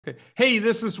Okay. Hey,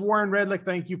 this is Warren Redlick.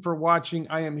 Thank you for watching.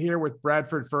 I am here with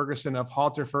Bradford Ferguson of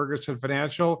Halter Ferguson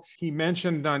Financial. He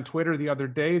mentioned on Twitter the other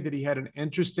day that he had an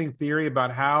interesting theory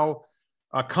about how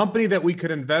a company that we could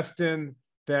invest in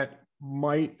that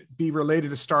might be related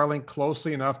to Starlink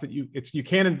closely enough that you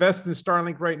can't invest in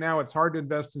Starlink right now. It's hard to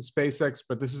invest in SpaceX,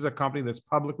 but this is a company that's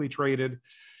publicly traded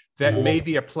that may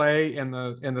be a play in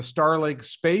the Starlink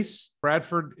space.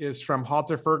 Bradford is from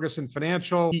Halter Ferguson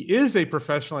Financial. He is a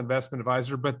professional investment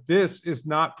advisor, but this is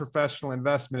not professional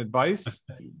investment advice.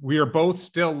 We are both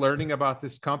still learning about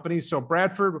this company. So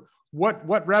Bradford,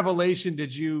 what revelation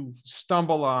did you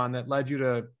stumble on that led you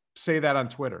to say that on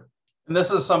Twitter? And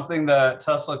this is something that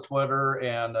Tesla Twitter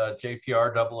and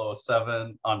JPR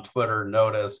 007 on Twitter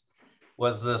noticed,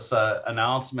 was this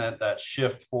announcement that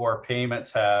Shift4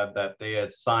 Payments had, that they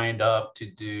had signed up to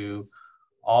do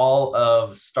all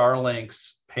of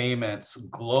Starlink's payments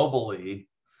globally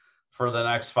for the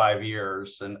next 5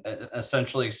 years, and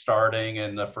essentially starting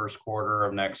in the first quarter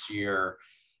of next year.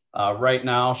 Right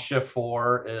now,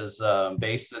 Shift4 is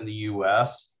based in the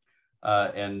US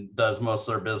and does most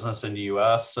of their business in the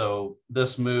US. So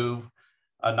this move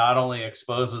not only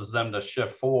exposes them to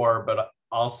Shift4, but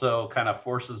also kind of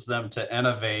forces them to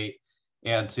innovate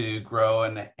and to grow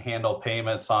and handle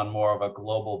payments on more of a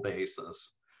global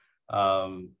basis.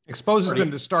 Exposes them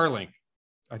to Starlink.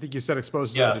 I think you said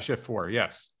exposes them to Shift4.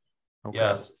 Yes. Okay.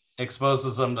 Yes,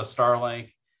 exposes them to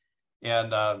Starlink.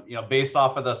 And, based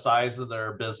off of the size of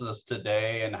their business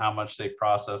today and how much they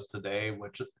process today,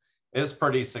 which is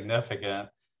pretty significant,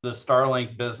 the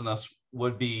Starlink business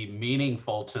would be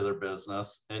meaningful to their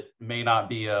business. It may not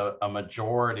be a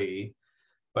majority,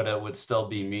 but it would still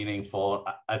be meaningful.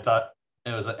 I thought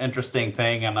it was an interesting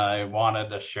thing, and I wanted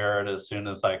to share it as soon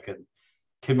as I could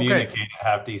communicate it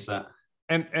half decent.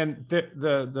 And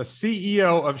the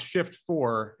CEO of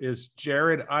Shift4 is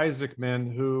Jared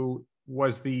Isaacman, who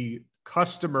was the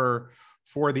customer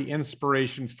for the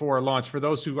Inspiration4 launch. For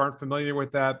those who aren't familiar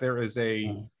with that, there is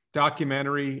a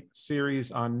documentary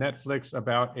series on Netflix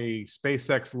about a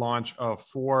SpaceX launch of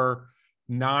 4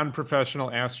 non-professional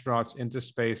astronauts into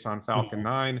space on Falcon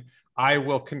 9. I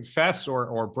will confess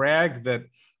or brag that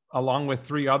along with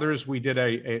 3 others, we did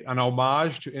an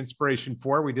homage to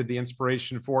Inspiration4. We did the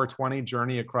Inspiration420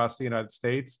 journey across the United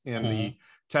States in the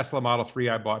Tesla Model 3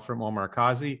 I bought from Omar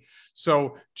Kazi.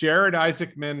 So Jared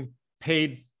Isaacman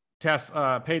paid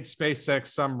SpaceX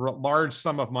some large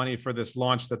sum of money for this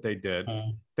launch that they did.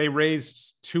 They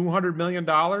raised $200 million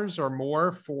or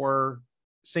more for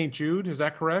St. Jude. Is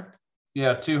that correct?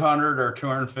 Yeah, 200 or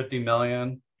 250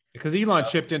 million. Because Elon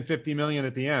chipped in 50 million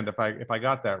at the end, if I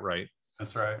got that right.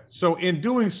 That's right. So in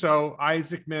doing so,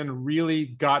 Isaacman really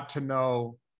got to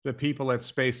know the people at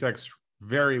SpaceX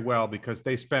very well, because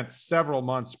they spent several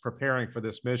months preparing for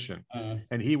this mission.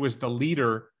 And he was the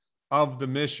leader of the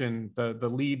mission, the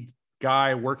lead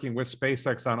guy working with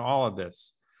SpaceX on all of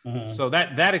this. So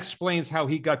that explains how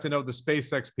he got to know the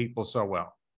SpaceX people so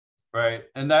well. Right.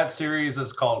 And that series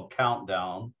is called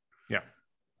Countdown. Yeah.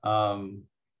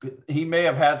 He may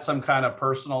have had some kind of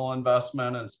personal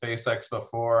investment in SpaceX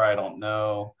before. I don't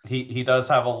know. He does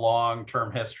have a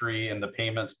long-term history in the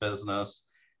payments business.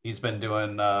 He's been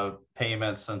doing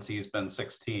payments since he's been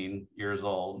 16 years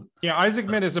old. Yeah,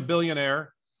 Isaacman is a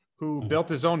billionaire who built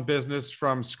his own business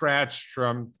from scratch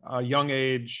from a young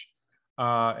age.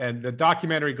 And the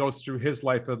documentary goes through his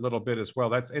life a little bit as well.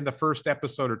 That's in the first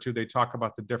episode or 2. They talk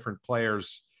about the different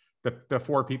players, the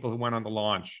 4 people who went on the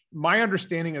launch. My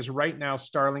understanding is right now,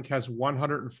 Starlink has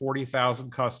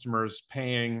 140,000 customers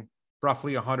paying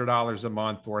roughly $100 a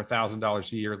month or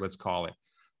 $1,000 a year, let's call it.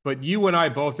 But you and I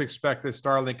both expect that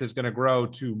Starlink is going to grow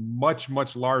to much,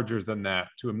 much larger than that,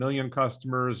 to 1 million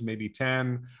customers, maybe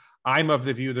 10. I'm of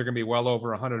the view they're going to be well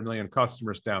over 100 million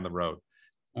customers down the road.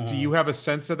 Do you have a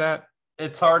sense of that?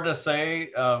 It's hard to say.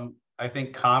 I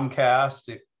think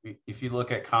Comcast, if you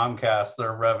look at Comcast,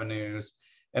 their revenues,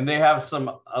 and they have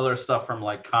some other stuff from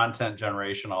like content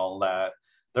generation, all that,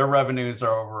 their revenues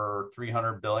are over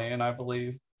 300 billion, I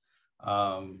believe.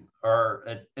 Or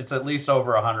it's at least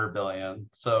over 100 billion.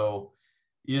 So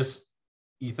you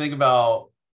think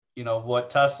about, what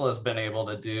Tesla has been able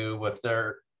to do with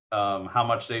their, how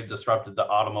much they've disrupted the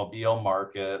automobile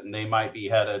market, and they might be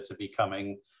headed to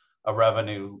becoming a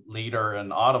revenue leader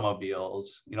in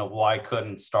automobiles. Why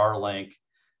couldn't Starlink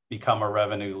become a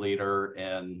revenue leader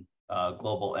in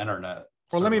global internet?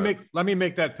 Well, let me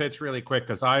make that pitch really quick,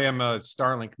 because I am a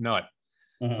Starlink nut.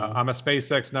 I'm a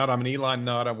SpaceX nut. I'm an Elon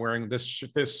nut. I'm wearing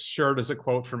this shirt is a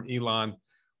quote from Elon.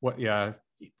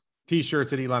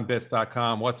 T-shirts at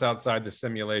elonbits.com. What's outside the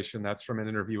simulation? That's from an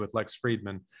interview with Lex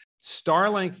Friedman.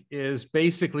 Starlink is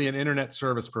basically an internet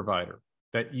service provider.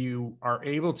 that you are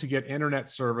able to get internet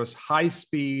service, high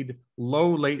speed,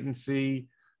 low latency,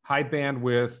 high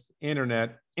bandwidth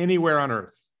internet anywhere on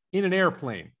Earth, in an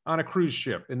airplane, on a cruise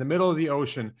ship, in the middle of the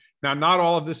ocean. Now, not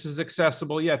all of this is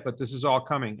accessible yet, but this is all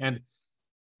coming. And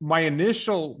my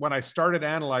initial, when I started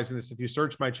analyzing this, if you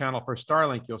search my channel for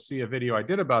Starlink, you'll see a video I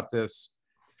did about this.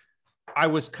 I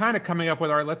was kind of coming up with,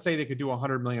 all right, let's say they could do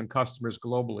 100 million customers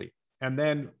globally. And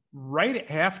then right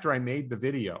after I made the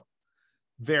video,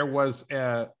 there was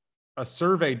a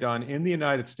survey done in the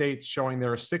United States showing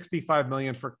there are 65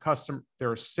 million customers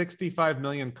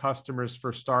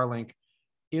for Starlink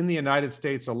in the United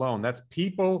States alone. That's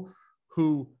people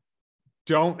who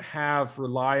don't have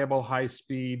reliable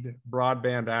high-speed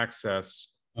broadband access,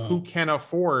 who can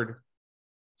afford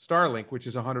Starlink, which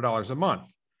is $100 a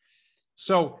month.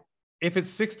 So if it's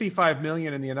 65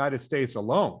 million in the United States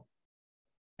alone,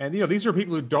 and these are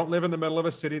people who don't live in the middle of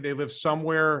a city, they live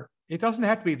somewhere. It doesn't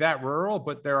have to be that rural,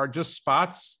 but there are just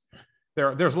spots.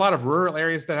 There's a lot of rural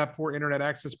areas that have poor internet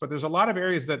access, but there's a lot of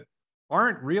areas that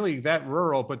aren't really that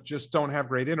rural, but just don't have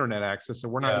great internet access. So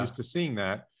we're not used to seeing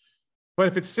that. But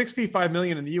if it's 65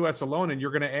 million in the US alone, and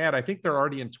you're going to add, I think they're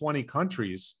already in 20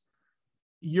 countries,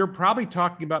 you're probably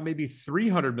talking about maybe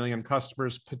 300 million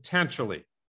customers potentially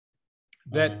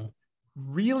that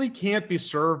really can't be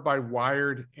served by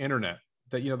wired internet.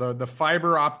 That, the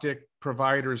fiber optic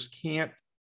providers can't,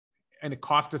 in a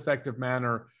cost-effective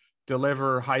manner,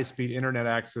 deliver high-speed internet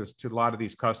access to a lot of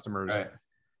these customers. Right.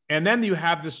 And then you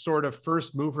have this sort of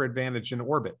first mover advantage in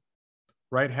orbit,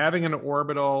 right? Having an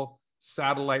orbital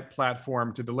satellite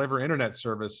platform to deliver internet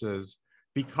services,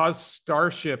 because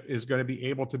Starship is going to be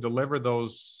able to deliver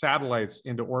those satellites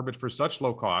into orbit for such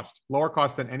low cost, lower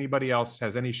cost than anybody else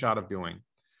has any shot of doing.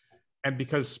 And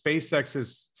because SpaceX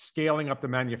is scaling up the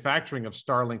manufacturing of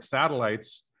Starlink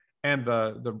satellites and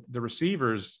the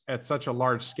receivers at such a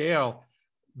large scale,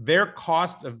 their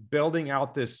cost of building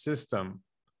out this system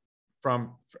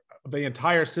from the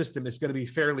entire system is going to be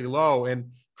fairly low. And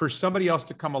for somebody else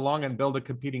to come along and build a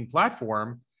competing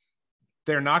platform,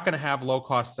 they're not going to have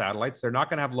low-cost satellites. They're not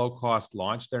going to have low-cost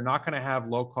launch. They're not going to have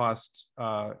low-cost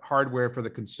hardware for the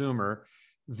consumer.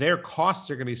 Their costs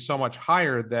are going to be so much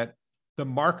higher that the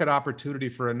market opportunity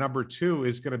for a number two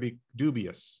is going to be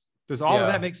dubious. Does all of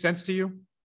that make sense to you?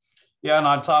 Yeah, and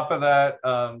on top of that,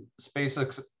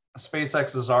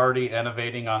 SpaceX is already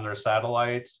innovating on their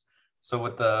satellites. So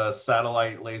with the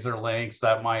satellite laser links,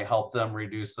 that might help them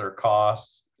reduce their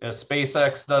costs.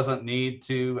 SpaceX doesn't need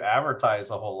to advertise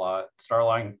a whole lot.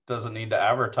 Starlink doesn't need to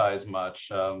advertise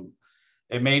much.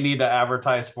 It may need to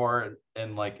advertise for it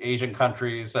in like Asian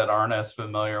countries that aren't as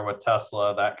familiar with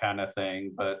Tesla, that kind of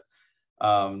thing. But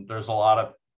there's a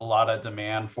lot of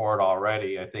demand for it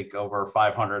already. I think over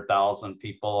 500,000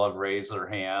 people have raised their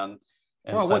hand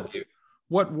and said,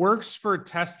 what works for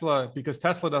Tesla, because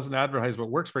Tesla doesn't advertise, what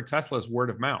works for Tesla is word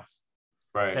of mouth.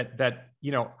 Right.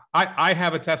 I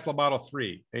have a Tesla Model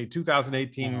 3, a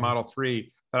 2018 Model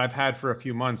 3 that I've had for a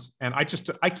few months. And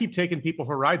I keep taking people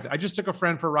for rides. I just took a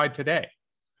friend for a ride today.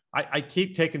 I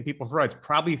keep taking people for rides.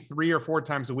 Probably 3 or 4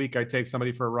 times a week, I take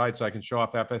somebody for a ride so I can show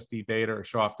off FSD beta or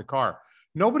show off the car.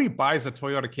 Nobody buys a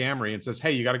Toyota Camry and says,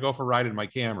 hey, you got to go for a ride in my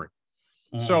Camry.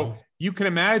 So you can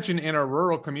imagine in a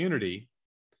rural community,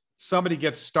 somebody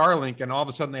gets Starlink and all of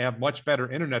a sudden they have much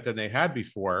better internet than they had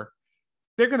before.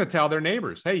 They're going to tell their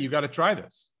neighbors, hey, you got to try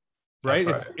this, right?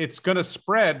 It's going to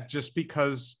spread just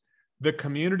because the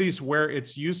communities where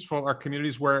it's useful are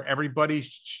communities where everybody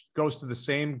goes to the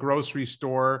same grocery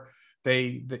store.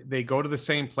 They go to the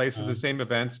same places, the same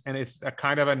events, and it's a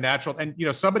kind of a natural, and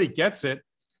somebody gets it.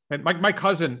 And my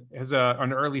cousin is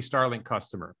an early Starlink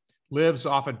customer, lives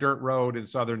off a dirt road in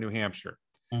southern New Hampshire.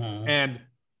 And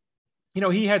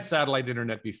he had satellite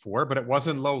internet before, but it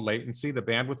wasn't low latency. The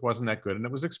bandwidth wasn't that good and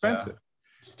it was expensive.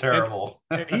 It's terrible.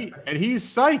 and he's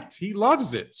psyched. He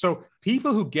loves it. So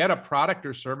people who get a product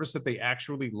or service that they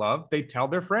actually love, they tell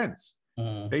their friends,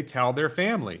 they tell their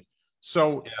family.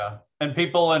 So and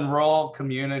people in rural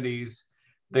communities,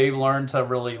 they learn to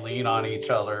really lean on each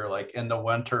other. Like in the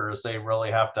winters, they really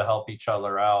have to help each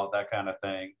other out, that kind of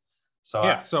thing. So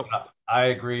I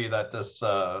agree that this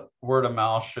word of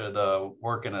mouth should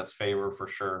work in its favor for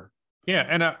sure. Yeah,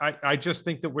 and I just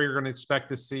think that we're going to expect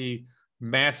to see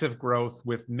massive growth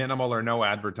with minimal or no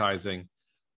advertising.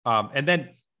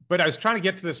 But I was trying to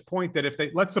get to this point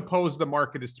that let's suppose the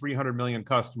market is 300 million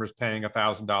customers paying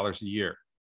 $1,000 a year,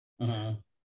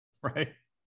 right?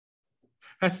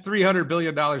 That's $300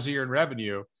 billion a year in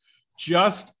revenue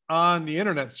just on the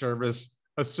internet service,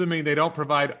 assuming they don't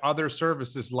provide other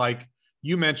services like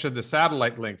you mentioned, the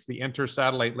satellite links, the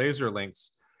inter-satellite laser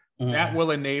links. That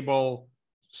will enable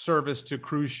service to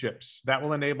cruise ships. That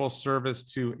will enable service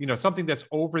to, something that's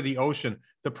over the ocean.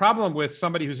 The problem with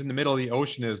somebody who's in the middle of the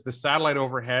ocean is the satellite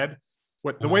overhead.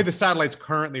 The way the satellites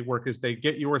currently work is they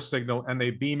get your signal and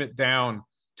they beam it down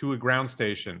to a ground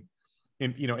station,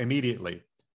 immediately.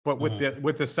 But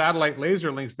with the satellite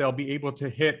laser links, they'll be able to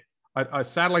hit a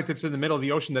satellite that's in the middle of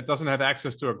the ocean that doesn't have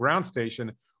access to a ground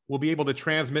station. Will be able to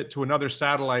transmit to another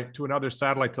satellite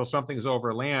till something's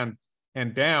over land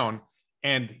and down.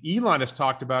 And Elon has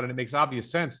talked about it. And it makes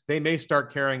obvious sense. They may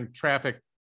start carrying traffic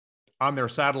on their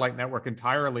satellite network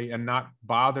entirely and not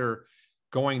bother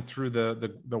going through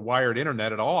the wired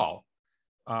internet at all,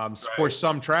 for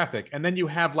some traffic. And then you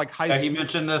have like high speed. He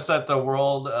mentioned this at the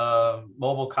World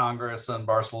Mobile Congress in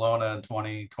Barcelona in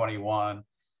 2021,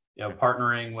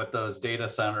 partnering with those data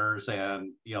centers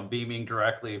and, beaming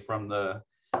directly from the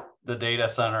data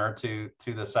center to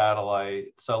the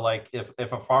satellite. So like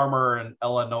if a farmer in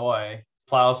Illinois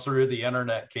plows through the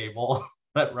internet cable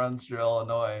that runs through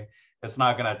Illinois, it's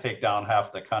not going to take down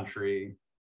half the country,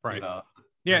 right?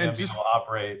 Yeah, and just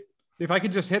operate. If I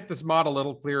could just hit this model a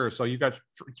little clearer. So you got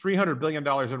 $300 billion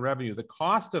in revenue. The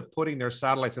cost of putting their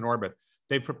satellites in orbit,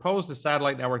 they proposed a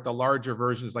satellite network. The larger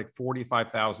version is like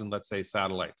 45,000, let's say,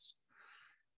 satellites.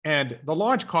 And the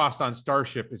launch cost on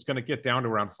Starship is going to get down to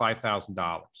around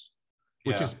 $5,000,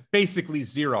 which is basically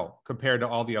zero compared to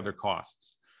all the other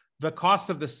costs. The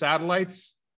cost of the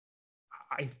satellites,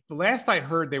 last I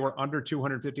heard, they were under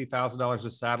 $250,000 a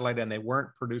satellite, and they weren't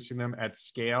producing them at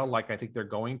scale like I think they're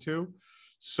going to.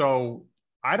 So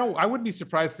I wouldn't be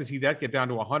surprised to see that get down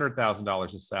to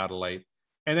 $100,000 a satellite.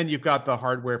 And then you've got the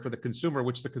hardware for the consumer,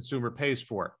 which the consumer pays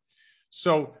for.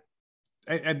 So,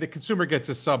 and the consumer gets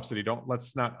a subsidy.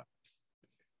 Let's not,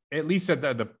 at least at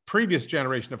the previous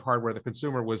generation of hardware, the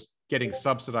consumer was getting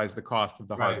subsidized the cost of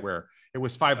the hardware. It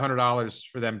was $500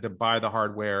 for them to buy the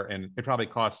hardware, and it probably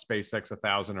cost SpaceX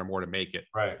 $1,000 or more to make it.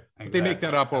 Right. Exactly. But they make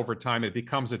that up over time. It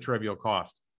becomes a trivial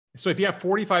cost. So if you have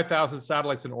 45,000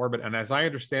 satellites in orbit, and as I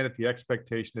understand it, the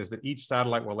expectation is that each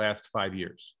satellite will last 5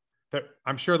 years.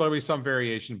 I'm sure there'll be some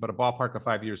variation, but a ballpark of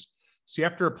 5 years. So you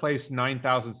have to replace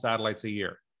 9,000 satellites a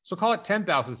year. So call it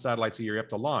 10,000 satellites a year you have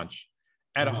to launch.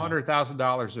 At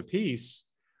 $100,000 a piece,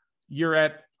 you're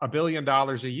at $1 billion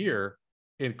a year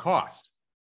in cost,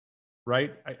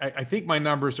 right? I think my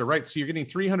numbers are right. So you're getting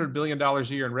 $300 billion a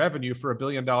year in revenue for $1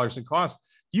 billion in cost.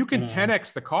 You can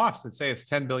 10x the cost and say it's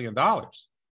 $10 billion.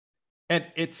 And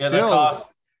it's still...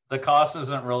 The cost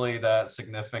isn't really that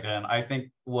significant. I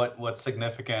think what's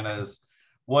significant is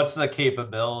what's the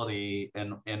capability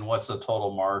and what's the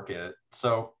total market.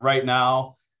 So right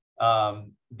now, the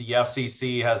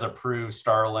FCC has approved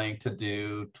Starlink to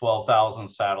do 12,000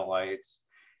 satellites,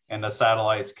 and the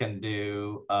satellites can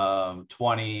do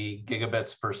 20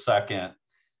 gigabits per second.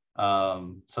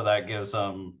 So that gives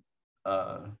them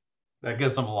a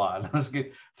lot. Let's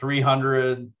get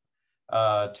 300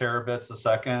 terabits a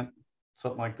second,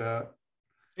 something like that.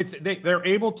 They're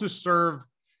able to serve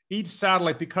each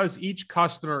satellite because each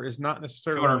customer is not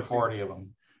necessarily 240 of them,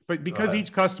 but because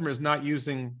each customer is not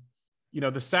using,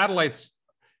 the satellites.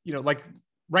 Like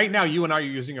right now, you and I are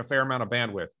using a fair amount of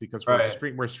bandwidth because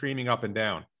we're streaming up and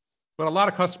down. But a lot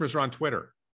of customers are on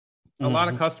Twitter. A lot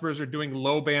of customers are doing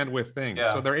low bandwidth things.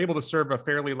 Yeah. So they're able to serve a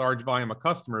fairly large volume of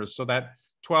customers so that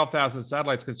 12,000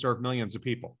 satellites can serve millions of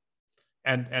people.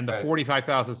 And the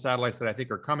 45,000 satellites that I think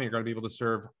are coming are going to be able to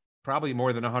serve probably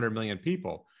more than 100 million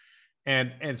people.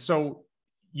 And so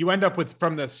you end up with,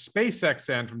 from the SpaceX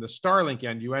end, from the Starlink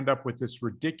end, you end up with this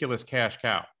ridiculous cash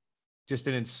cow. Just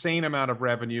an insane amount of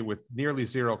revenue with nearly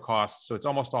zero costs. So it's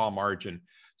almost all margin.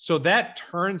 So that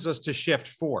turns us to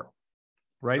Shift4,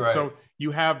 right? So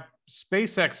you have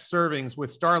SpaceX serving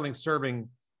with Starlink serving,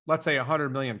 let's say 100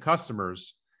 million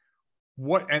customers,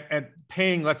 and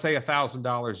paying, let's say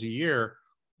 $1,000 a year.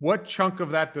 What chunk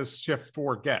of that does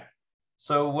Shift4 get?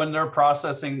 So when they're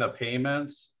processing the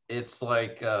payments, it's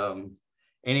like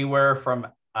anywhere from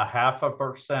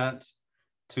 0.5%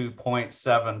 to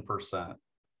 0.7%.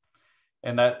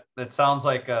 And that sounds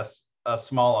like a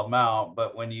small amount,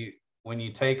 but when you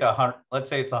take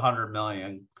let's say it's 100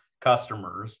 million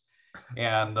customers,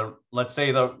 and let's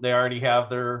say they already have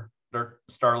their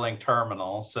Starlink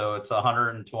terminal, so it's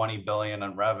 120 billion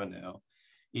in revenue.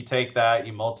 You take that,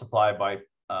 you multiply by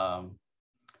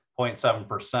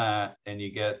 0.7%, and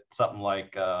you get something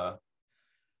like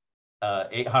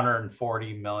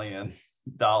 $840 million.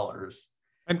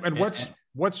 And what's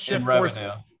Shift4's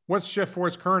revenue? What's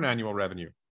Shift4's current annual revenue?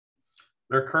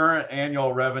 Their current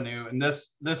annual revenue, and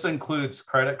this includes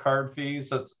credit card fees,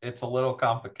 so it's a little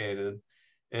complicated,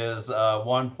 is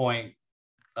 1.1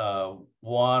 or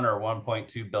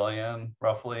 1.2 billion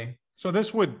roughly. So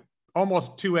this would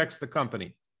almost 2x the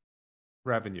company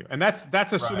revenue. And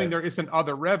that's assuming there isn't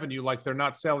other revenue, like they're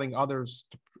not selling others,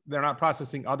 they're not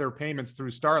processing other payments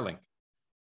through Starlink.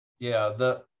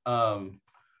 Yeah,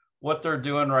 what they're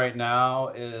doing right now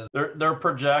is they're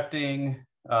projecting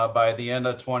by the end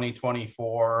of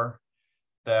 2024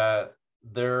 that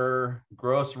their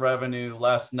gross revenue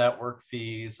less network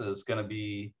fees is going to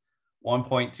be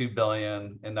 1.2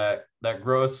 billion, and that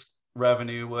gross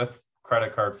revenue with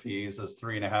credit card fees is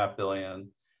 3.5 billion.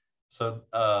 So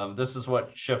this is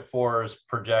what Shift4 is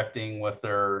projecting with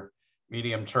their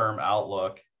medium-term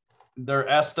outlook. They're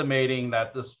estimating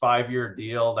that this 5-year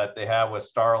deal that they have with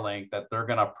Starlink, that they're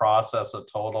going to process a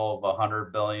total of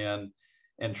 100 billion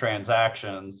in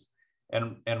transactions,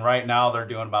 and right now they're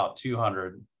doing about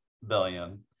 200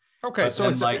 billion. Okay, but so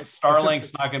then, it's like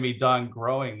Starlink's not going to be done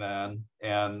growing then,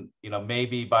 and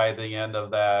maybe by the end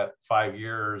of that 5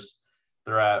 years,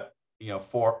 they're at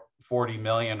 40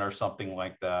 million or something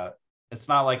like that. It's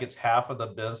not like it's half of the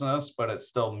business, but it's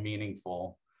still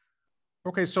meaningful.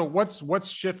 Okay, so what's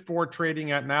Shift4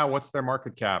 trading at now? What's their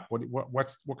market cap?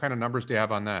 What kind of numbers do you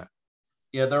have on that?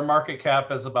 Yeah, their market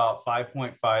cap is about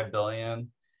 5.5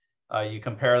 billion. You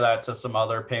compare that to some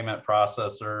other payment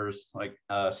processors, like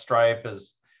Stripe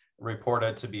is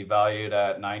reported to be valued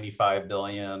at 95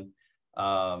 billion.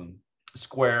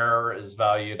 Square is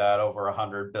valued at over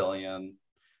 100 billion,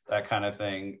 that kind of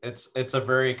thing. It's a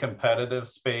very competitive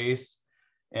space,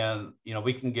 and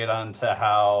we can get onto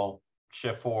how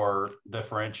Shift4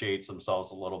 differentiates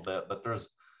themselves a little bit, but there's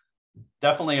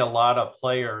definitely a lot of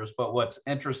players. But what's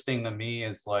interesting to me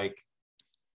is, like,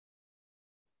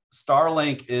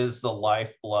 Starlink is the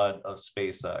lifeblood of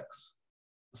SpaceX.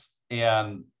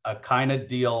 And a kind of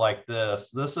deal like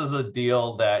this is a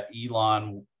deal that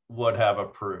Elon would have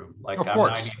approved. Like, of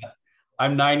course.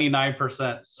 I'm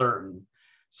 99% certain.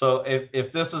 So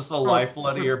if this is the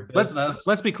lifeblood of your business.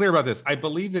 Let's be clear about this. I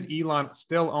believe that Elon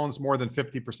still owns more than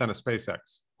 50% of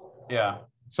SpaceX. Yeah.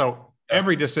 So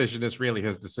every decision is really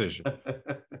his decision.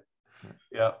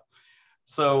 Yeah.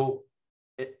 So,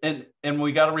 and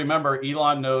we got to remember,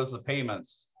 Elon knows the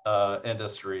payments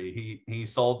industry. He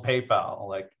sold PayPal.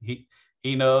 Like,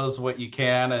 he knows what you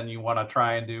can and you want to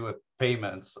try and do with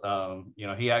payments.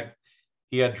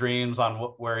 He had dreams on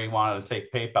where he wanted to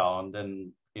take PayPal and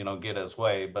didn't get his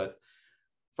way. But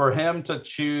for him to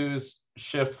choose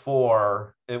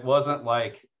Shift4, it wasn't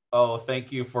like, oh,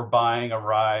 thank you for buying a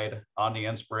ride on the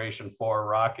Inspiration4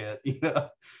 rocket,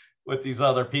 with these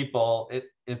other people.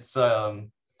 It's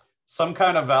some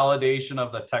kind of validation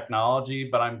of the technology,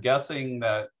 but I'm guessing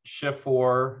that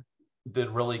Shift4 did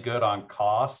really good on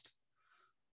cost.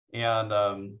 And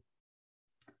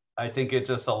I think it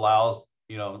just allows,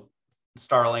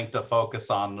 Starlink to focus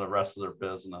on the rest of their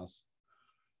business.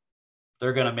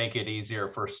 They're going to make it easier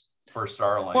for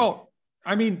Starlink. Well,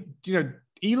 I mean,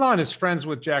 Elon is friends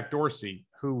with Jack Dorsey,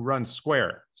 who runs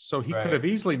Square. So he could have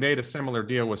easily made a similar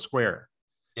deal with Square.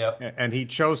 Yep. And he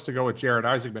chose to go with Jared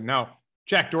Isaacman. Now,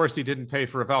 Jack Dorsey didn't pay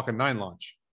for a Falcon 9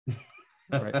 launch.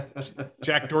 Right?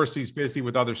 Jack Dorsey's busy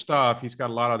with other stuff. He's got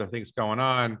a lot of other things going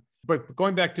on. But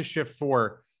going back to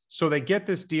Shift4, so they get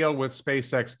this deal with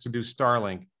SpaceX to do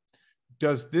Starlink.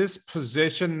 Does this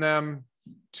position them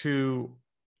to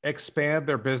expand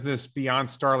their business beyond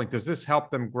Starlink? Does this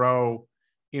help them grow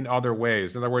in other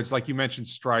ways? In other words, like you mentioned,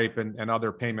 Stripe and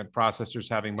other payment processors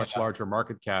having much larger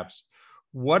market caps.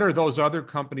 What are those other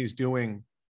companies doing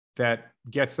that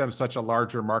gets them such a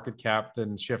larger market cap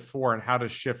than Shift4? And how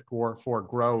does Shift4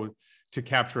 grow to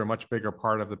capture a much bigger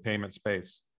part of the payment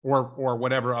space, or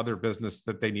whatever other business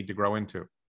that they need to grow into?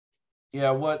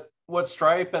 Yeah, what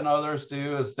Stripe and others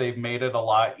do is they've made it a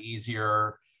lot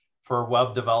easier for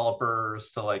web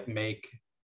developers to, like, make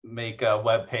a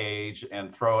web page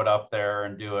and throw it up there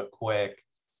and do it quick.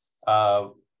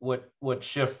 What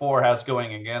Shift4 has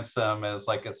going against them is,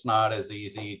 like, it's not as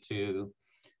easy to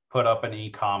put up an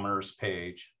e-commerce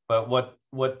page. But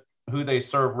who they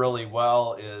serve really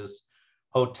well is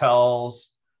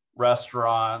hotels,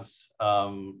 restaurants,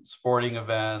 sporting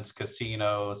events,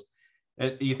 casinos.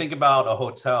 You think about a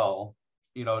hotel,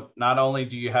 not only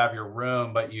do you have your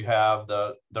room, but you have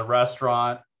the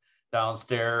restaurant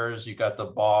downstairs, you got the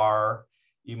bar,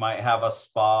 you might have a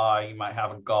spa, you might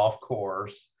have a golf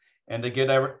course. And to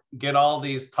get all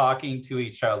these talking to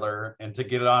each other and to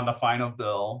get it on the final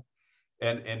bill,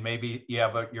 and maybe you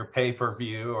have your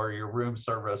pay-per-view or your room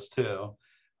service too,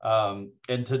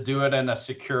 and to do it in a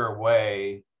secure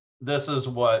way, this is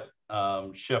what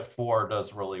Shift4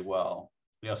 does really well.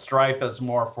 Stripe is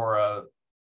more for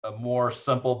a more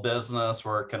simple business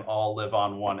where it can all live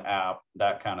on one app,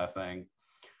 that kind of thing.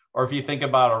 Or if you think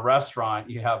about a restaurant,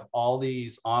 you have all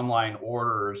these online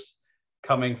orders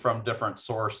coming from different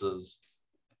sources.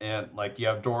 And like you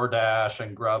have DoorDash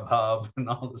and Grubhub and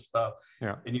all this stuff.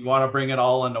 Yeah. And you want to bring it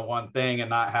all into one thing and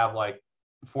not have like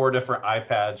 4 different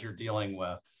iPads you're dealing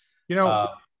with. You know,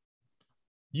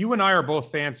 you and I are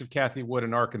both fans of Kathy Wood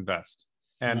and ARK Invest.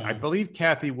 And I believe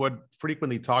Kathy Wood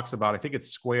frequently talks about, I think it's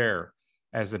Square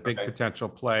as a big potential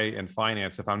play in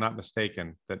finance, if I'm not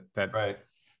mistaken. Right.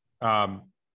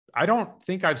 I don't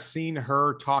think I've seen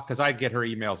her talk, because I get her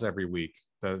emails every week,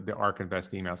 the ARK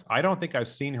Invest emails. I don't think I've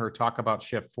seen her talk about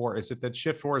Shift4. Is it that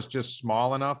Shift4 is just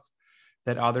small enough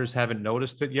that others haven't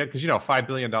noticed it yet? Because, you know, $5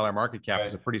 billion market cap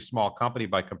is a pretty small company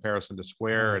by comparison to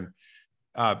Square.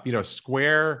 And, you know,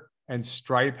 Square and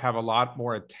Stripe have a lot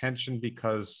more attention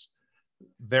because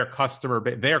their customer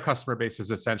base is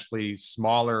essentially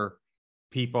smaller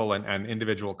people and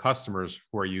individual customers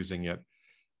who are using it.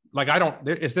 Like,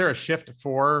 is there a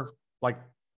Shift4, like,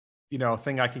 you know,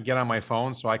 thing I can get on my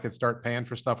phone so I could start paying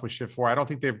for stuff with Shift4? I don't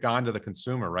think they've gone to the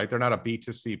consumer, right? They're not a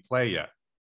B2C play yet.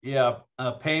 Yeah.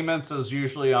 Payments is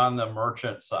usually on the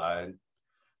merchant side.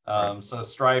 So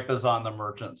Stripe is on the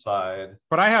merchant side.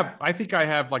 But I think I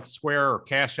have like Square or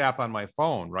Cash App on my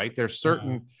phone, right? There's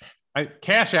certain,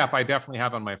 Cash App I definitely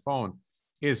have on my phone.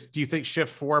 Do you think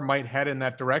Shift4 might head in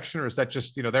that direction, or is that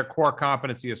just, you know, their core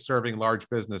competency is serving large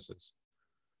businesses?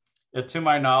 To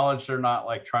my knowledge, they're not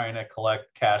like trying to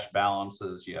collect cash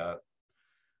balances yet.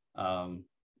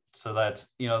 So that's,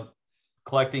 you know,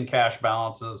 collecting cash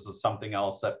balances is something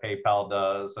else that PayPal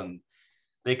does, and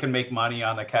they can make money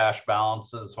on the cash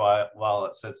balances while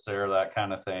it sits there, that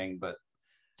kind of thing. But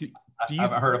I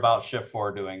haven't heard about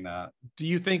Shift4 doing that. Do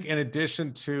you think, in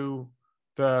addition to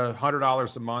the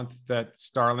 $100 a month that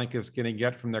Starlink is going to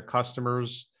get from their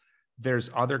customers, there's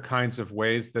other kinds of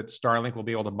ways that Starlink will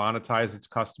be able to monetize its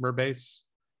customer base?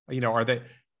 You know,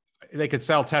 they could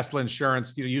sell Tesla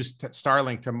insurance, you know, use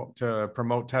Starlink to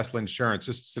promote Tesla insurance,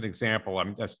 just as an example.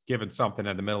 I'm just giving something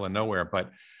in the middle of nowhere,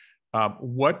 but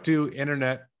what do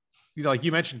internet, you know, like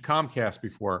you mentioned Comcast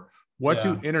before, what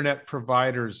do internet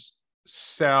providers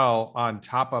sell on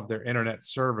top of their internet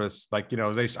service? Like, you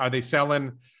know, are they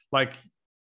selling, like,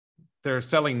 they're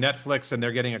selling Netflix and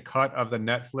they're getting a cut of the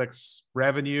Netflix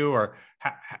revenue, or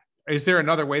is there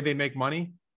another way they make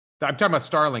money? I'm talking about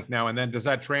Starlink now. And then does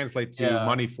that translate to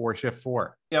money for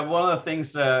Shift4? Yeah. One of the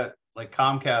things that like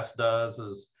Comcast does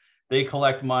is they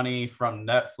collect money from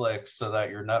Netflix so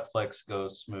that your Netflix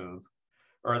goes smooth,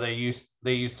 or they used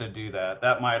to do that.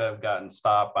 That might have gotten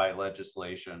stopped by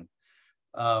legislation.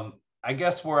 I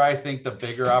guess where I think the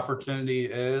bigger opportunity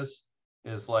is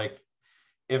like,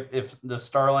 if the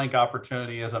Starlink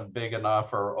opportunity isn't big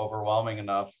enough or overwhelming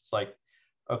enough, it's like,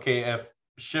 okay, if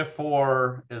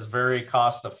Shift4 is very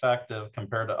cost effective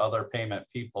compared to other payment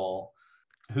people,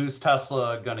 who's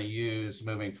Tesla going to use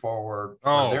moving forward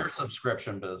for their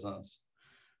subscription business?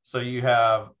 So you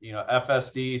have, you know,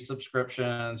 FSD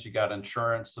subscriptions, you got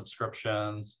insurance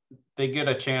subscriptions. They get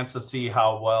a chance to see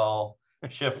how well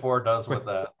Shift4 does with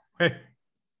that.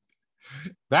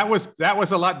 That was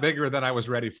a lot bigger than I was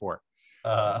ready for.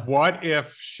 What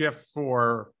if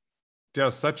Shift4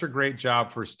 does such a great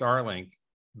job for Starlink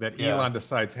that Elon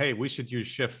decides, hey, we should use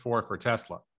Shift4 for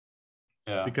Tesla?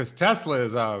 Yeah. Because Tesla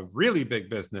is a really big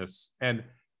business, and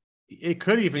it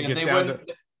could even get down to.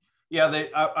 Yeah,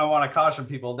 I want to caution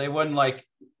people. They wouldn't like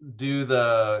do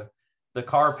the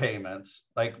car payments,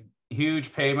 like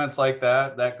huge payments like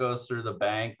that. That goes through the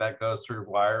bank, that goes through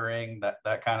wiring,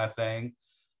 that kind of thing.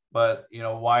 But, you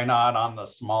know, why not on the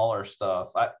smaller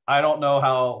stuff? I don't know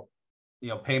how, you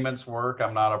know, payments work.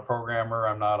 I'm not a programmer.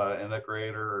 I'm not an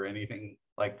integrator or anything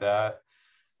like that.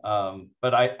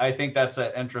 But I think that's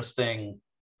an interesting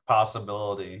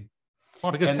possibility.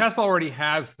 Well, because Tesla already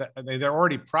has they're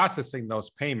already processing those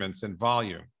payments in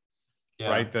volume,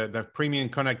 right? The premium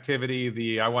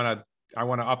connectivity, I want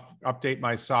to update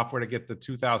my software to get the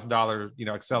 $2,000, you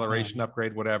know, acceleration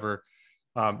upgrade, whatever.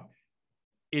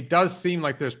 It does seem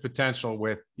like there's potential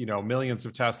with, you know, millions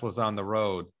of Teslas on the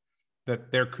road,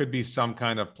 that there could be some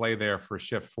kind of play there for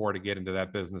Shift4 to get into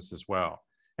that business as well.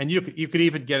 And you could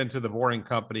even get into the boring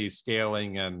companies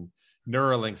scaling and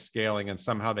Neuralink scaling, and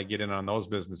somehow they get in on those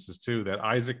businesses too. That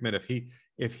Isaacman,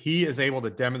 if he is able to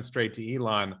demonstrate to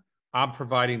Elon, I'm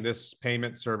providing this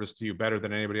payment service to you better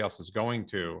than anybody else is going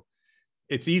to,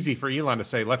 it's easy for Elon to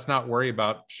say, let's not worry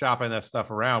about shopping that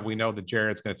stuff around. We know that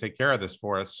Jared's going to take care of this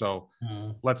for us. So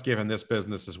let's give him this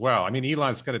business as well. I mean,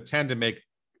 Elon's going to tend to make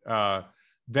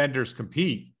vendors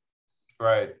compete.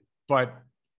 Right. But,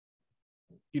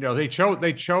 you know, they chose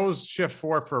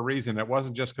Shift4 for a reason. It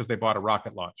wasn't just because they bought a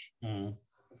rocket launch.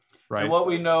 Right. And what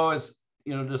we know is,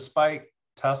 you know, despite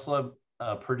Tesla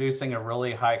producing a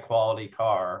really high quality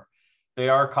car, they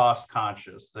are cost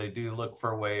conscious. They do look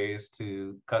for ways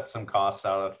to cut some costs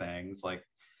out of things. Like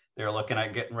they're looking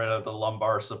at getting rid of the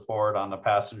lumbar support on the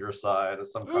passenger side of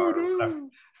some cars. Oh,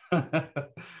 no.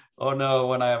 Oh no,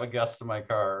 when I have a guest in my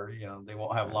car, you know, they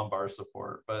won't have lumbar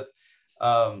support. But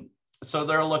so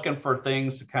they're looking for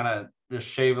things to kind of just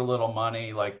shave a little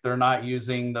money. Like they're not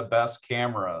using the best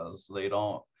cameras. They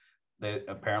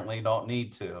apparently don't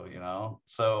need to, you know.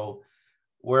 So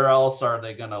where else are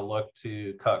they going to look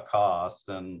to cut costs?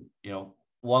 And, you know,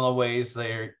 one of the ways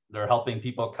they're helping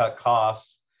people cut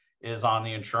costs is on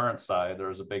the insurance side. There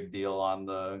was a big deal on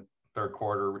the third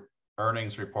quarter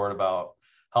earnings report about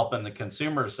helping the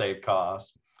consumers save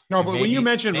costs. No, And but when you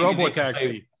mentioned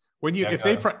robotaxi, Yeah,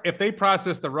 if they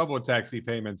process the robotaxi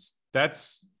payments,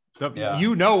 that's Yeah.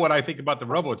 you know what I think about the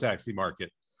robotaxi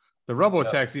market. The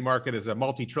robotaxi market is a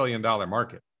multi-trillion-dollar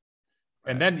market.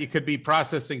 And then you could be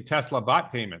processing Tesla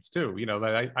bot payments too. You know,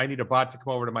 that I need a bot to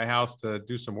come over to my house to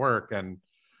do some work. And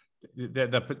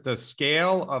the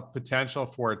scale of potential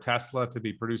for Tesla to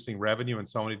be producing revenue in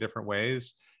so many different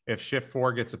ways, if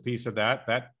Shift4 gets a piece of that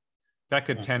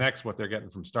could 10x what they're getting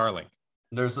from Starlink.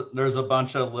 There's a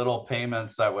bunch of little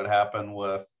payments that would happen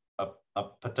with a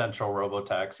potential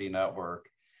robotaxi network.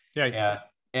 Yeah.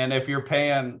 And if you're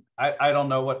paying, I don't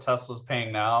know what Tesla's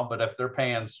paying now, but if they're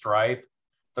paying Stripe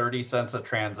 30 cents a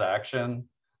transaction,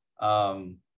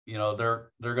 you know,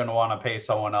 they're going to want to pay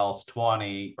someone else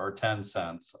 20 or 10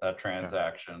 cents a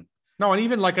transaction. Yeah. No, and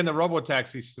even like in the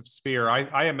robotaxi sphere,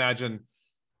 I imagine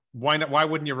why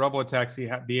wouldn't your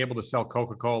robotaxi be able to sell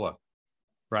Coca-Cola,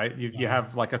 right? You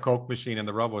have like a Coke machine in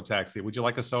the robotaxi. Would you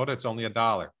like a soda? It's only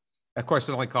 $1. Of course,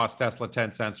 it only costs Tesla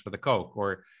 10 cents for the Coke,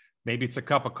 or maybe it's a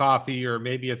cup of coffee, or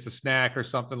maybe it's a snack or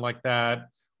something like that.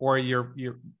 Or you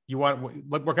want,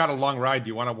 work out a long ride. Do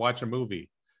you want to watch a movie?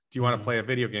 Do you want to play a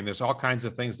video game? There's all kinds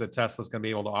of things that Tesla's going to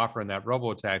be able to offer in that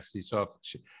robotaxi. So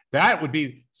that would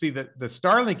be, see, the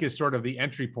Starlink is sort of the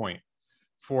entry point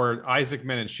for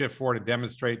Isaacman and Shift4 to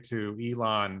demonstrate to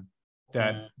Elon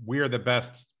that we're the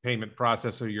best payment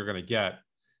processor you're going to get,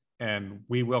 and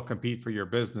we will compete for your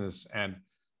business. And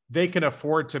they can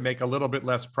afford to make a little bit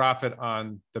less profit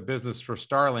on the business for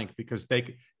Starlink because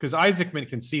Isaacman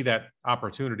can see that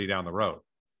opportunity down the road.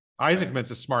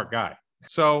 Isaacman's a smart guy.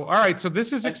 So, all right. So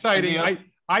this is exciting.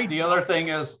 The other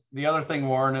thing,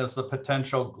 Warren, is the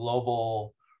potential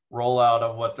global rollout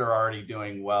of what they're already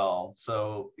doing well.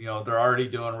 So, you know, they're already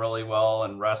doing really well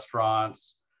in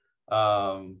restaurants,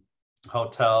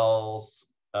 hotels,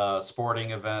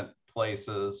 sporting event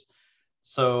places.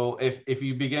 So if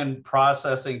you begin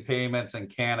processing payments in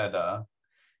Canada,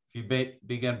 if you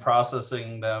begin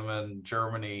processing them in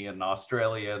Germany and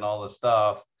Australia and all this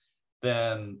stuff,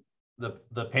 then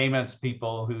the payments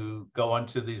people who go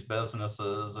into these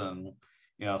businesses and,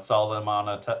 you know, sell them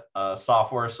on a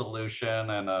software solution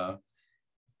and an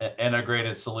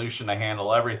integrated solution to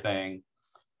handle everything,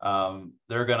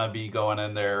 they're going to be going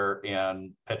in there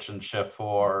and pitching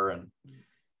Shift4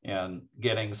 and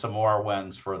getting some more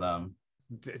wins for them.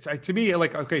 It's to me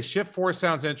like, okay, Shift4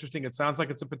 sounds interesting. It sounds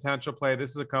like it's a potential play. This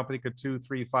is a company could 2,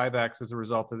 3, 5x as a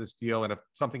result of this deal. And if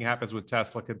something happens with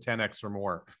Tesla, could 10x or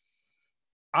more.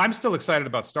 I'm still excited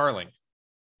about Starlink.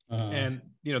 And,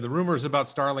 you know, the rumors about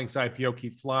Starlink's IPO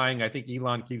keep flying. I think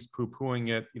Elon keeps poo-pooing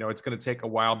it. You know, it's going to take a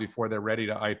while before they're ready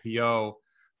to IPO.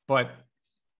 But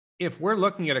if we're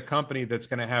looking at a company that's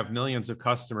going to have millions of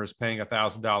customers paying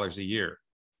 $1,000 a year,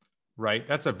 right?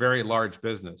 That's a very large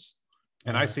business.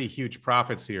 And I see huge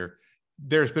profits here.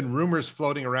 There's been rumors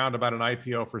floating around about an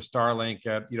IPO for Starlink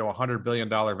at, you know, $100 billion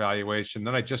valuation.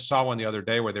 Then I just saw one the other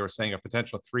day where they were saying a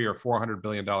potential $300 or $400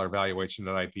 billion valuation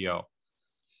at IPO.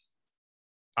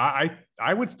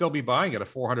 I would still be buying at a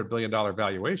 $400 billion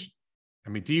valuation.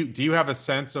 I mean, do you have a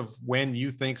sense of when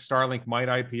you think Starlink might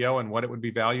IPO and what it would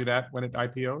be valued at when it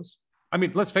IPOs? I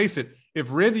mean, let's face it, if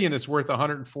Rivian is worth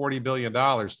 $140 billion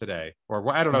today,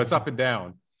 or I don't know, it's up and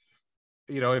down.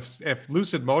 You know, if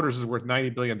Lucid Motors is worth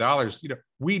 $90 billion, you know,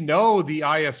 we know the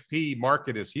ISP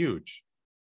market is huge.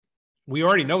 We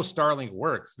already know Starlink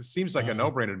works. This seems like a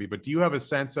no-brainer to me, but do you have a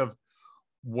sense of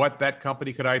what that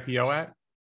company could IPO at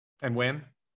and when?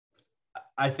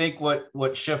 I think what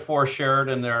Shift4 shared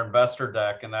in their investor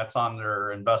deck, and that's on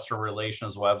their investor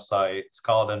relations website, it's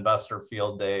called Investor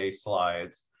Field Day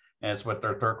Slides, and it's with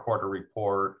their third quarter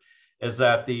report, is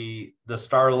that the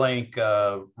Starlink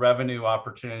revenue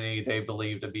opportunity they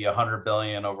believe to be $100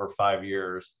 billion over 5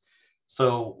 years.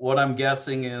 So what I'm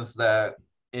guessing is that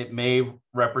it may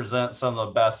represent some of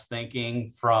the best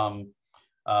thinking from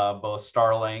both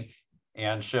Starlink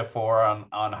and Shift4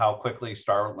 on how quickly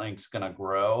Starlink's going to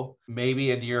grow. Maybe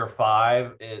in year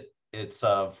 5, it's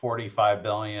 45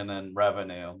 billion in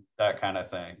revenue, that kind of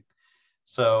thing.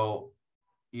 So,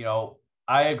 you know,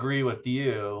 I agree with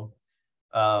you.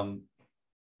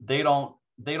 They don't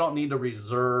need to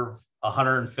reserve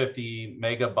 150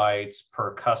 megabytes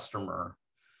per customer.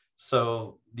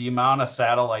 So the amount of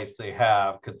satellites they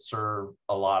have could serve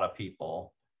a lot of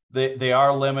people. They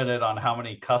are limited on how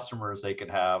many customers they could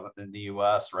have in the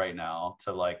US right now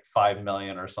to like 5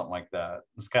 million or something like that.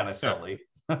 It's kind of silly.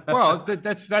 Well,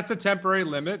 that's a temporary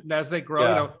limit. And as they grow,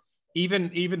 you know,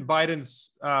 even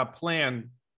Biden's plan,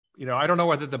 you know, I don't know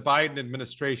whether the Biden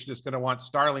administration is going to want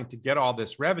Starlink to get all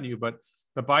this revenue, but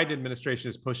the Biden administration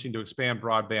is pushing to expand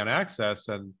broadband access,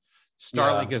 and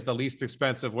Starlink is the least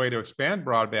expensive way to expand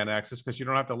broadband access because you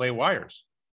don't have to lay wires.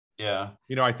 Yeah.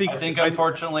 You know, I think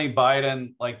unfortunately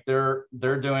Biden, like they're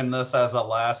doing this as a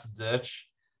last ditch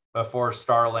before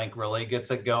Starlink really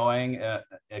gets it going.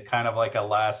 It kind of like a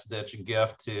last ditch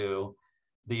gift to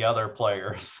the other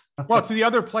players. Well, to the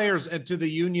other players and to the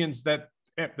unions that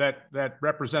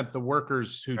represent the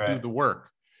workers who do the work.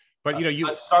 But you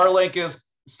know, Starlink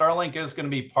is going to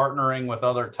be partnering with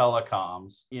other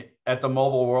telecoms. At the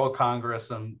Mobile World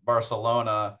Congress in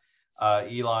Barcelona,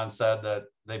 Elon said that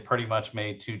they pretty much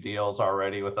made 2 deals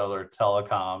already with other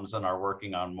telecoms and are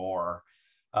working on more.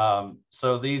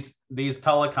 So these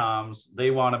telecoms,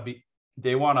 they want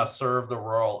to serve the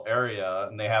rural area,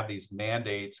 and they have these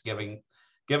mandates given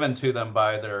to them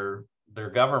by their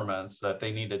governments that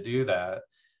they need to do that.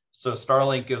 So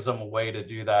Starlink gives them a way to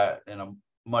do that in a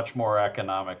much more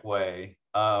economic way.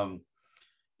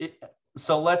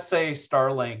 So let's say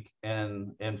Starlink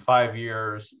in 5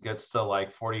 years gets to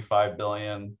like 45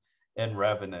 billion in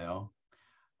revenue.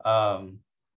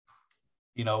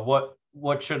 You know,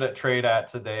 what should it trade at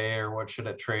today, or what should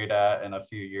it trade at in a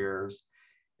few years?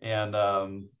 And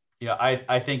you know,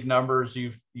 I think numbers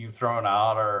you've thrown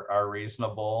out are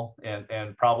reasonable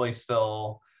and probably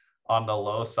still on the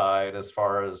low side as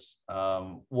far as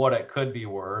what it could be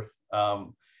worth.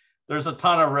 There's a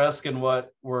ton of risk in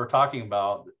what we're talking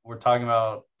about. We're talking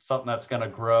about something that's going to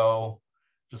grow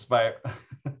just by,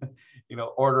 you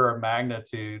know, order of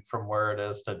magnitude from where it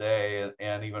is today,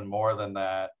 and even more than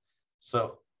that.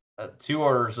 So 2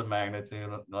 orders of magnitude,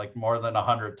 like more than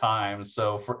 100 times.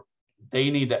 So they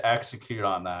need to execute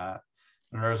on that.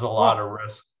 And there's a lot of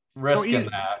risk in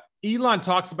that. Elon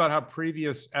talks about how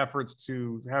previous efforts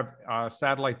to have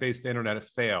satellite-based internet have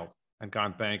failed and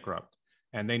gone bankrupt,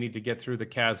 and they need to get through the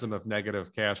chasm of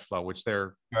negative cash flow, which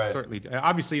they're certainly,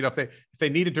 obviously, you know, if they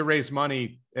needed to raise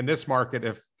money in this market,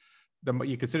 if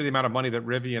you consider the amount of money that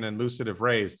Rivian and Lucid have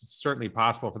raised, it's certainly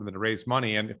possible for them to raise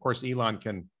money. And of course, Elon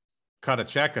can cut a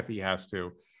check if he has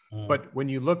to. But when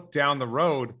you look down the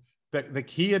road, the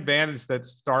key advantage that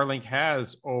Starlink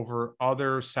has over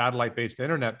other satellite-based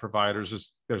internet providers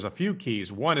is there's a few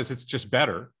keys. One is it's just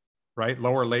better, right?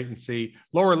 Lower latency.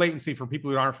 Lower latency, for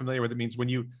people who aren't familiar with it, means when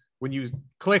you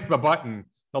click the button,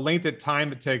 the length of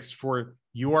time it takes for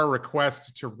your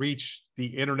request to reach the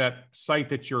internet site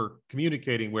that you're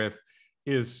communicating with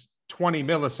is 20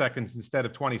 milliseconds instead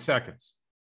of 20 seconds,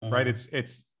 right?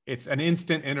 It's an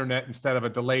instant internet instead of a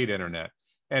delayed internet,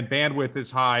 and bandwidth is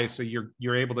high, so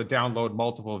you're able to download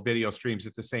multiple video streams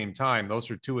at the same time. Those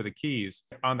are 2 of the keys.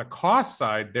 On the cost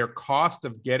side, their cost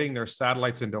of getting their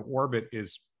satellites into orbit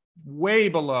is way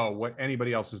below what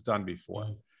anybody else has done before.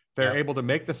 They're able to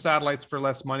make the satellites for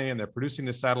less money, and they're producing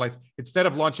the satellites. Instead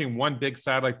of launching one big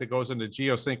satellite that goes into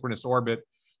geosynchronous orbit,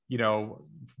 you know,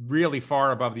 really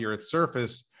far above the Earth's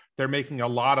surface, they're making a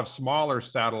lot of smaller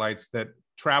satellites that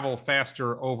travel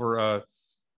faster over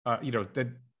you know, that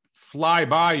fly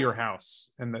by your house,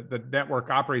 and the network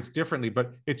operates differently,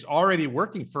 but it's already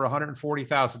working for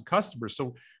 140,000 customers.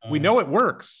 So we know it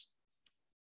works.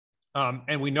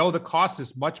 And we know the cost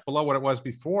is much below what it was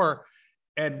before.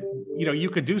 And, you know, you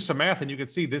could do some math and you could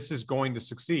see this is going to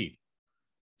succeed.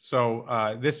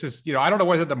 So this is, you know, I don't know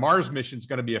whether the Mars mission is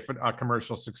going to be a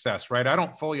commercial success, right? I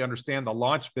don't fully understand the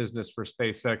launch business for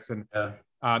SpaceX, and,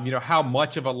 you know, how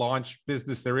much of a launch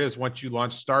business there is once you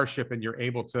launch Starship and you're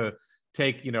able to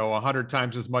take, you know, 100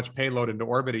 times as much payload into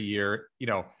orbit a year. You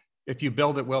know, if you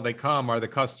build it, will they come? Are the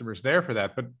customers there for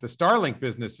that? But the Starlink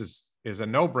business is a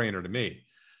no-brainer to me.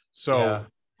 So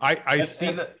I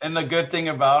see. And the good thing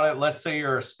about it, let's say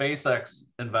you're a SpaceX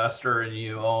investor and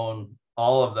you own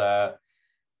all of that.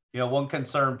 You know, one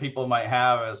concern people might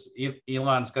have is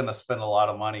Elon's going to spend a lot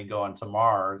of money going to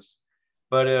Mars.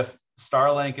 But if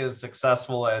Starlink is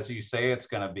successful, as you say it's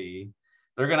going to be,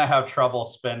 they're going to have trouble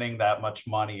spending that much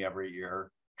money every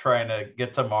year trying to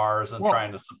get to Mars and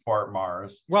trying to support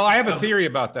Mars. Well, I have a theory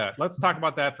about that. Let's talk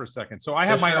about that for a second. So I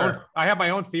have my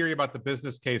own theory about the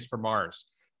business case for Mars.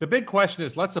 the big question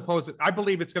is, let's suppose that I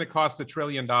believe it's going to cost $1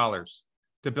 trillion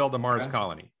to build a Mars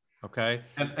colony. Okay.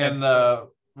 And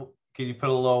can you put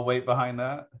a little weight behind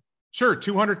that? Sure.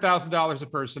 $200,000 a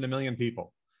person, 1 million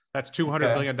people. That's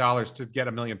 $200 billion to get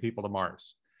 1 million people to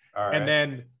Mars. All right. And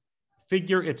then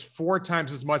figure it's 4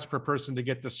 times as much per person to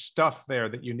get the stuff there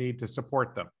that you need to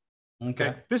support them.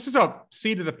 Okay. This is a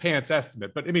seat of the pants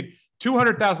estimate, but I mean,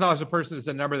 $200,000 a person is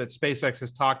the number that SpaceX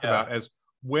has talked about as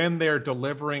when they're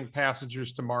delivering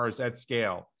passengers to Mars at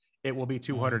scale, it will be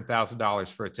 $200,000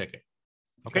 for a ticket.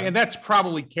 Okay. And that's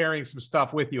probably carrying some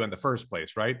stuff with you in the first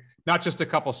place, right? Not just a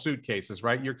couple suitcases,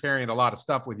 right? You're carrying a lot of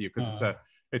stuff with you because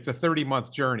it's a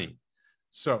 30-month journey.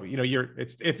 So, you know,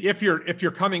 if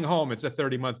you're coming home, it's a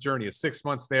 30-month journey. It's 6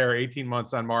 months there, 18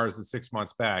 months on Mars, and 6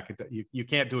 months back. You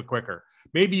can't do it quicker.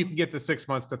 Maybe you can get the 6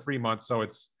 months to 3 months, so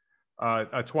it's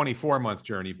a 24-month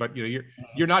journey. But you know,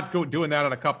 you're not doing that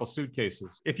on a couple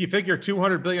suitcases. If you figure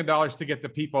 $200 billion to get the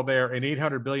people there and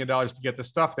 $800 billion to get the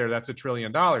stuff there, that's $1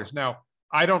 trillion. Now,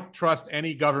 I don't trust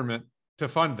any government to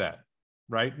fund that,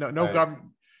 right? No government.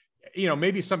 You know,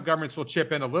 maybe some governments will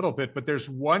chip in a little bit, but there's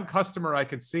one customer I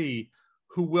can see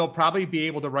who will probably be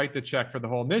able to write the check for the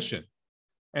whole mission.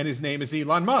 And his name is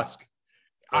Elon Musk.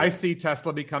 I see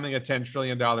Tesla becoming a $10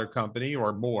 trillion company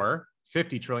or more,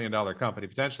 $50 trillion company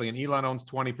potentially, and Elon owns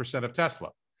 20% of Tesla.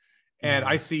 And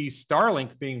I see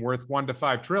Starlink being worth 1 to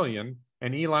 5 trillion,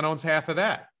 and Elon owns half of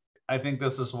that. I think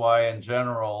this is why, in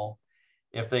general,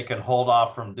 if they can hold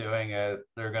off from doing it,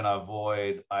 they're going to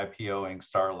avoid IPOing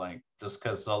Starlink, just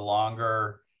because the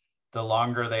longer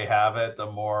they have it,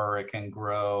 the more it can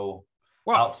grow.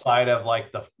 Well, outside of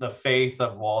like the faith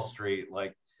of Wall Street,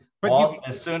 like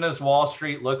as soon as Wall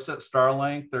Street looks at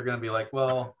Starlink, they're going to be like,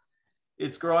 well,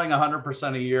 it's growing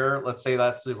 100% a year. Let's say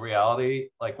that's the reality.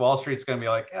 Like Wall Street's going to be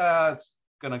like, it's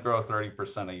going to grow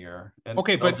 30% a year. And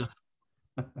okay, but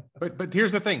but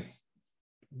here's the thing: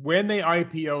 when they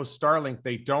IPO Starlink,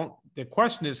 the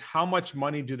question is, how much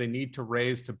money do they need to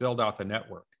raise to build out the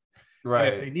network? Right.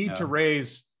 And if they need to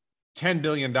raise $10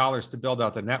 billion to build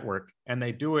out the network, and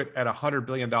they do it at a $100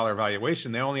 billion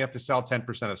valuation, they only have to sell 10%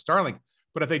 of Starlink.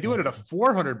 But if they do it at a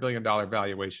 $400 billion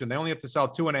valuation, they only have to sell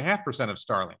 2.5% of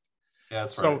Starlink. Yeah,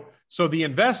 that's right. So the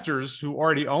investors who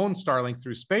already own Starlink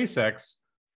through SpaceX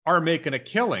are making a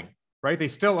killing, right? They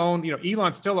still own, you know,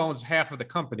 Elon still owns half of the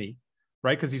company,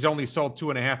 right? Because he's only sold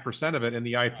 2.5% of it in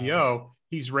the IPO.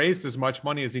 He's raised as much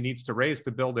money as he needs to raise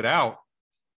to build it out.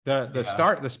 The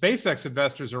SpaceX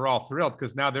investors are all thrilled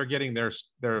because now they're getting their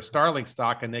Starlink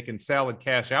stock and they can sell and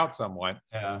cash out somewhat.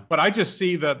 Yeah. But I just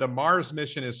see that the Mars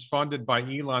mission is funded by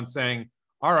Elon saying,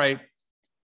 all right,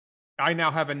 I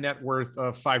now have a net worth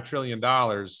of $5 trillion.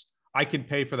 I can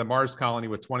pay for the Mars colony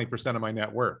with 20% of my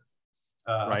net worth.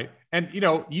 Right. And, you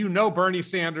know, Bernie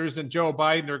Sanders and Joe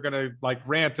Biden are going to like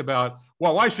rant about,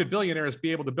 well, why should billionaires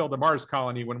be able to build a Mars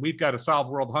colony when we've got to solve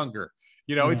world hunger?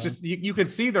 You know, it's just, you can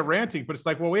see the ranting, but it's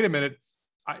like, well, wait a minute.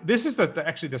 This is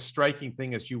actually the striking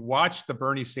thing is you watch the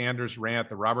Bernie Sanders rant,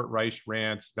 the Robert Reich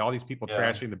rants, all these people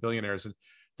trashing the billionaires. And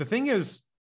the thing is,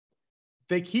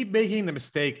 they keep making the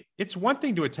mistake. It's one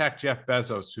thing to attack Jeff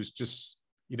Bezos, who's just,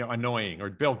 you know, annoying, or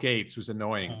Bill Gates, who's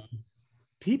annoying.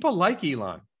 People like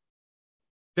Elon.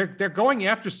 They're going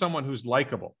after someone who's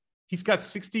likable. He's got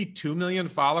 62 million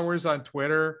followers on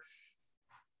Twitter.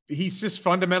 He's just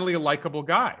fundamentally a likable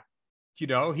guy. You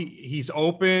know, he's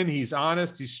open, he's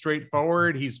honest, he's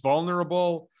straightforward, he's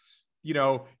vulnerable. You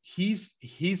know, he's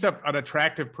an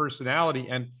attractive personality.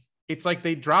 And it's like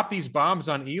they drop these bombs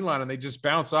on Elon and they just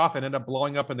bounce off and end up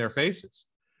blowing up in their faces.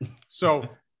 So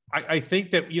I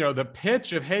think that, you know, the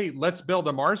pitch of, hey, let's build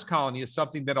a Mars colony is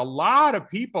something that a lot of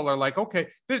people are like, okay,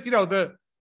 you know, the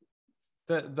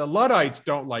Luddites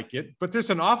don't like it, but there's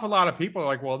an awful lot of people who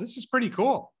are like, well, this is pretty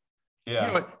cool. Yeah.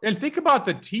 You know, and think about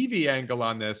the TV angle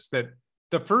on this, that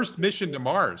the first mission to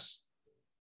Mars,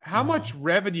 how much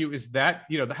revenue is that?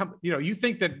 You know, you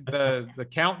think that the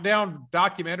Countdown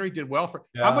documentary did well for,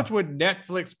 how much would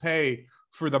Netflix pay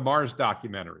for the Mars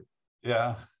documentary?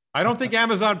 Yeah. I don't think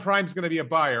Amazon Prime is going to be a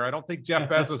buyer. I don't think Jeff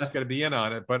Bezos is going to be in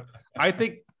on it, but I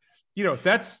think, you know,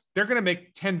 they're going to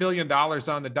make $10 billion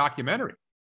on the documentary.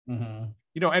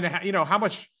 You know, and you know, how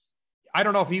much, I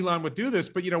don't know if Elon would do this,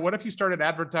 but, you know, what if you started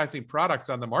advertising products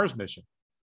on the Mars mission?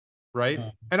 Right.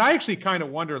 And I actually kind of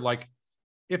wonder, like,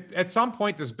 if at some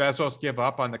point does Bezos give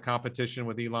up on the competition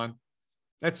with Elon?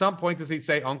 At some point, does he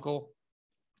say uncle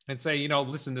and say, you know,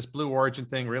 listen, this Blue Origin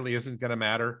thing really isn't going to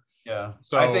matter? Yeah.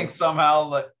 So I think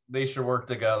somehow they should work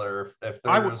together. If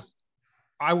there's,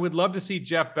 I would love to see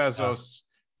Jeff Bezos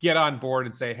get on board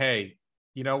and say, hey,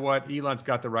 you know what, Elon's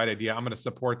got the right idea. I'm going to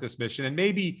support this mission. And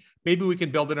maybe we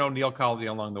can build an O'Neill colony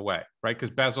along the way, right?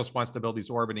 Because Bezos wants to build these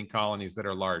orbiting colonies that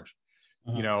are large.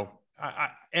 You know,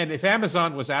 and if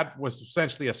Amazon was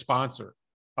essentially a sponsor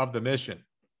of the mission,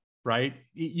 right?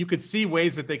 You could see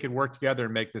ways that they could work together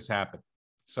and make this happen.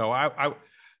 So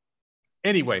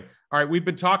anyway, all right, we've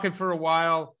been talking for a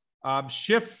while.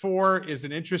 Shift4 is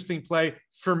an interesting play.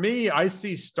 For me, I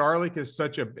see Starlink as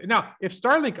such a, now, if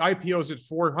Starlink IPOs at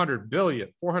 400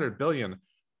 billion,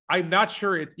 I'm not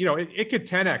sure it could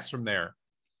 10x from there.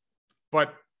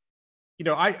 But,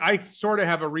 I sort of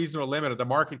have a reasonable limit. The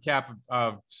market cap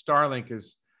of Starlink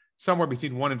is somewhere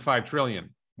between 1 and 5 trillion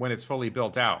when it's fully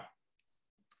built out.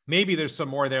 Maybe there's some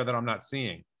more there that I'm not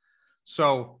seeing.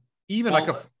 So even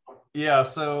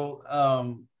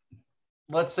so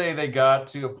let's say they got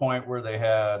to a point where they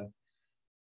had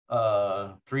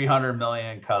 300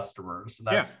 million customers.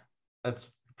 That's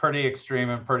pretty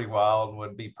extreme and pretty wild, and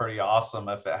would be pretty awesome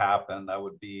if it happened. That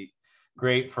would be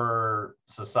great for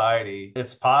society.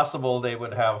 It's possible they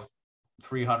would have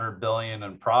 300 billion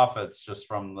in profits just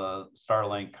from the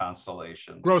Starlink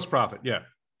constellation. Gross profit, yeah.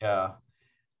 Yeah.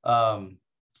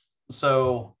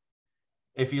 So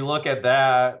if you look at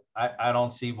that, I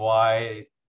don't see why,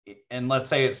 and let's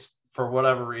say it's for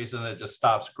whatever reason, it just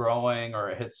stops growing or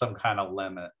it hits some kind of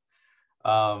limit.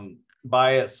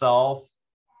 By itself,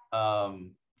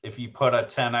 if you put a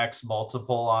 10x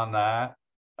multiple on that,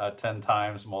 a 10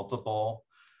 times multiple,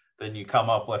 then you come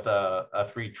up with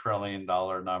a $3 trillion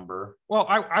number. Well,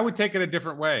 I would take it a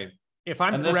different way. If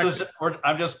I'm correct,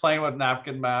 I'm just playing with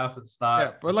napkin math. It's not.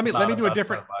 Yeah, but let me do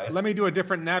a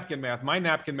different napkin math. My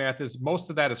napkin math is most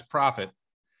of that is profit,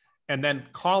 and then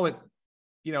call it,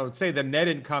 say the net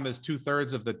income is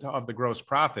 2/3 of the gross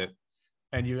profit,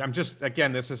 and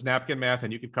again, this is napkin math,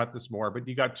 and you could cut this more, but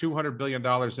you got $200 billion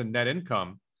in net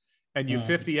income, and you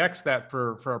 50x that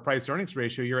for a price earnings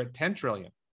ratio, you're at 10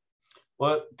 trillion.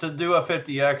 Well, to do a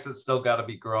 50x, it's still got to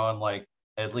be growing like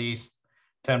at least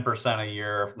 10% a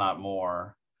year, if not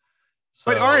more.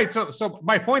 So, but all right, so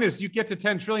my point is, you get to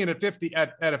 10 trillion at 50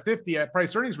 at a 50 at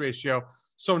price earnings ratio.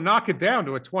 So knock it down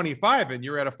to a 25, and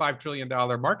you're at a $5 trillion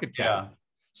market cap. Yeah.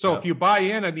 So if you buy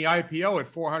in on the IPO at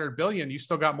 400 billion, you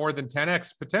still got more than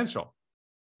 10x potential.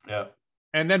 Yeah.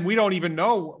 And then we don't even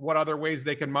know what other ways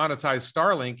they can monetize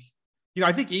Starlink.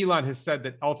 I think Elon has said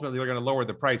that ultimately they're going to lower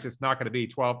the price. It's not going to be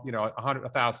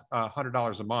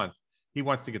 $100 a month. He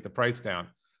wants to get the price down.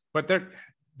 But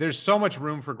there's so much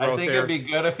room for growth. I think it'd be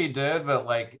good if he did, but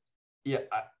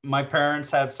my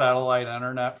parents had satellite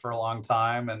internet for a long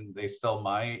time, and they still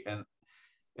might. And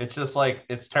it's just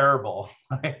it's terrible.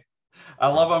 I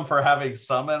love them for having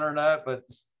some internet, but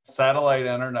satellite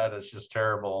internet is just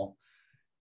terrible.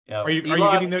 Are you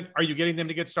getting them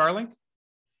to get Starlink?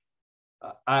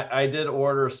 I did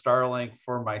order Starlink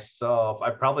for myself.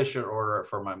 I probably should order it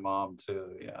for my mom too.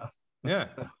 Yeah. Yeah.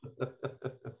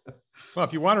 Well,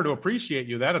 if you want her to appreciate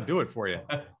you, that'll do it for you.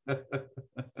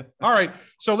 All right.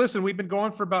 So listen, we've been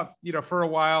going for about, for a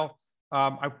while.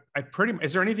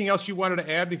 Is there anything else you wanted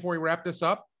to add before we wrap this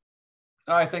up?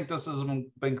 I think this has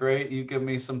been great. You give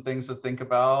me some things to think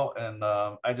about, and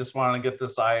I just want to get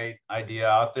this idea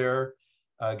out there,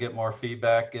 get more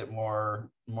feedback, get more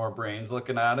brains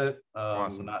looking at it.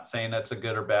 Awesome. I'm not saying it's a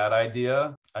good or bad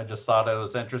idea. I just thought it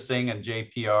was interesting, and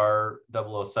JPR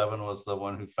 007 was the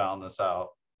one who found this out.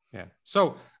 Yeah.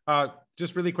 So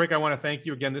just really quick, I want to thank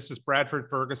you again. This is Bradford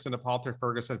Ferguson of Halter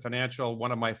Ferguson Financial,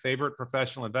 one of my favorite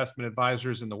professional investment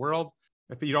advisors in the world.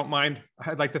 If you don't mind,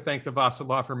 I'd like to thank the Vasa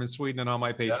Law Firm in Sweden and all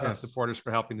my Patreon supporters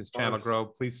for helping this channel grow.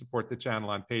 Please support the channel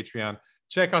on Patreon.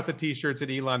 Check out the t-shirts at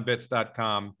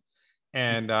elonbits.com,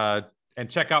 and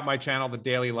check out my channel, The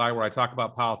Daily Lie, where I talk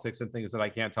about politics and things that I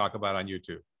can't talk about on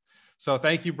YouTube. So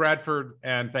thank you, Bradford,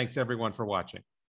 and thanks everyone for watching.